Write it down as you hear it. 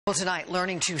Well, tonight,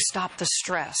 learning to stop the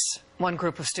stress. One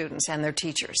group of students and their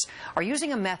teachers are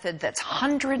using a method that's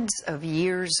hundreds of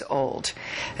years old.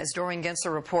 As Doreen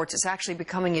Gensler reports, it's actually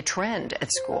becoming a trend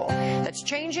at school that's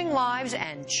changing lives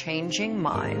and changing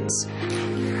minds.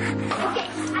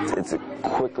 It's a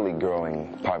quickly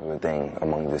growing popular thing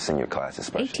among the senior class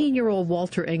especially. 18-year-old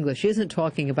Walter English isn't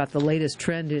talking about the latest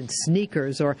trend in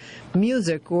sneakers or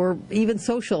music or even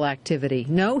social activity.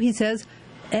 No, he says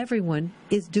everyone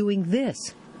is doing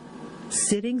this.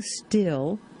 Sitting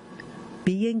still,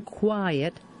 being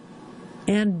quiet,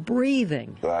 and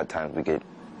breathing. A lot of times we get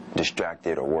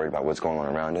distracted or worried about what's going on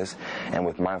around us. And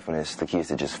with mindfulness, the key is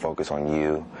to just focus on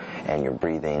you and your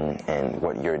breathing and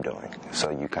what you're doing.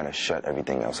 So you kind of shut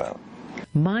everything else out.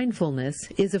 Mindfulness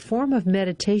is a form of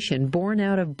meditation born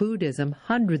out of Buddhism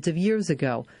hundreds of years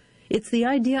ago. It's the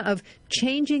idea of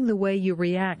changing the way you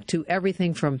react to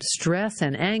everything from stress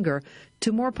and anger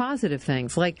to more positive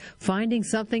things, like finding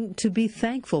something to be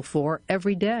thankful for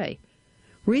every day.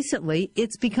 Recently,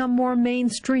 it's become more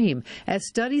mainstream, as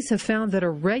studies have found that a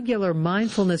regular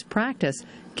mindfulness practice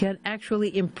can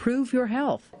actually improve your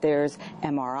health. There's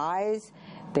MRIs,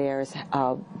 there's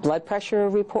blood pressure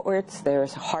reports,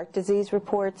 there's heart disease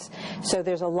reports. So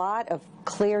there's a lot of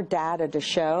clear data to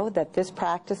show that this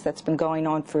practice that's been going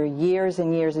on for years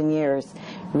and years and years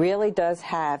really does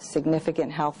have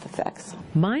significant health effects.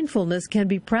 Mindfulness can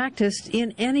be practiced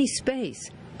in any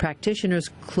space. Practitioners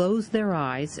close their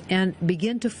eyes and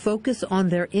begin to focus on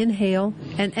their inhale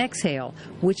and exhale,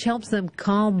 which helps them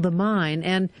calm the mind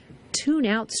and tune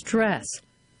out stress.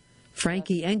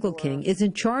 Frankie Engelking is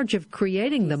in charge of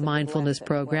creating the Mindfulness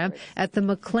Program at the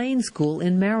McLean School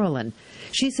in Maryland.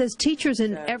 She says teachers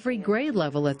in every grade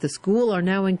level at the school are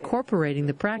now incorporating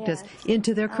the practice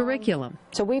into their curriculum.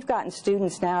 So we've gotten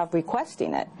students now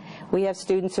requesting it. We have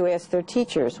students who ask their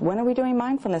teachers, when are we doing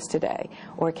mindfulness today?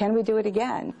 Or can we do it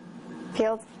again? It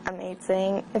feels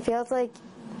amazing. It feels like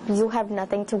you have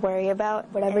nothing to worry about,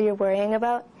 whatever you're worrying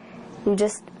about. You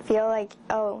just feel like,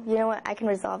 oh, you know what, I can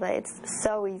resolve it. It's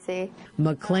so easy.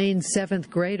 McLean's 7th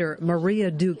grader,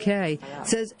 Maria Duque,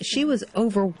 says she was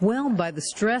overwhelmed by the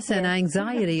stress and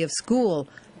anxiety of school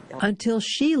until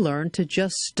she learned to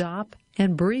just stop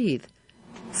and breathe,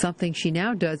 something she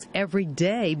now does every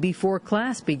day before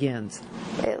class begins.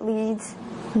 It leads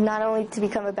not only to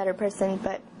become a better person,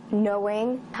 but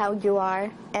knowing how you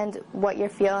are and what you're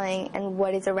feeling and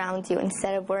what is around you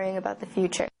instead of worrying about the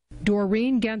future.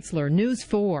 Doreen Gensler, News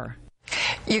 4.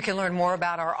 You can learn more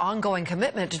about our ongoing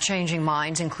commitment to changing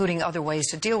minds, including other ways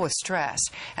to deal with stress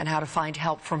and how to find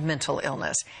help for mental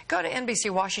illness. Go to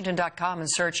NBCWashington.com and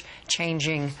search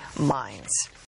Changing Minds.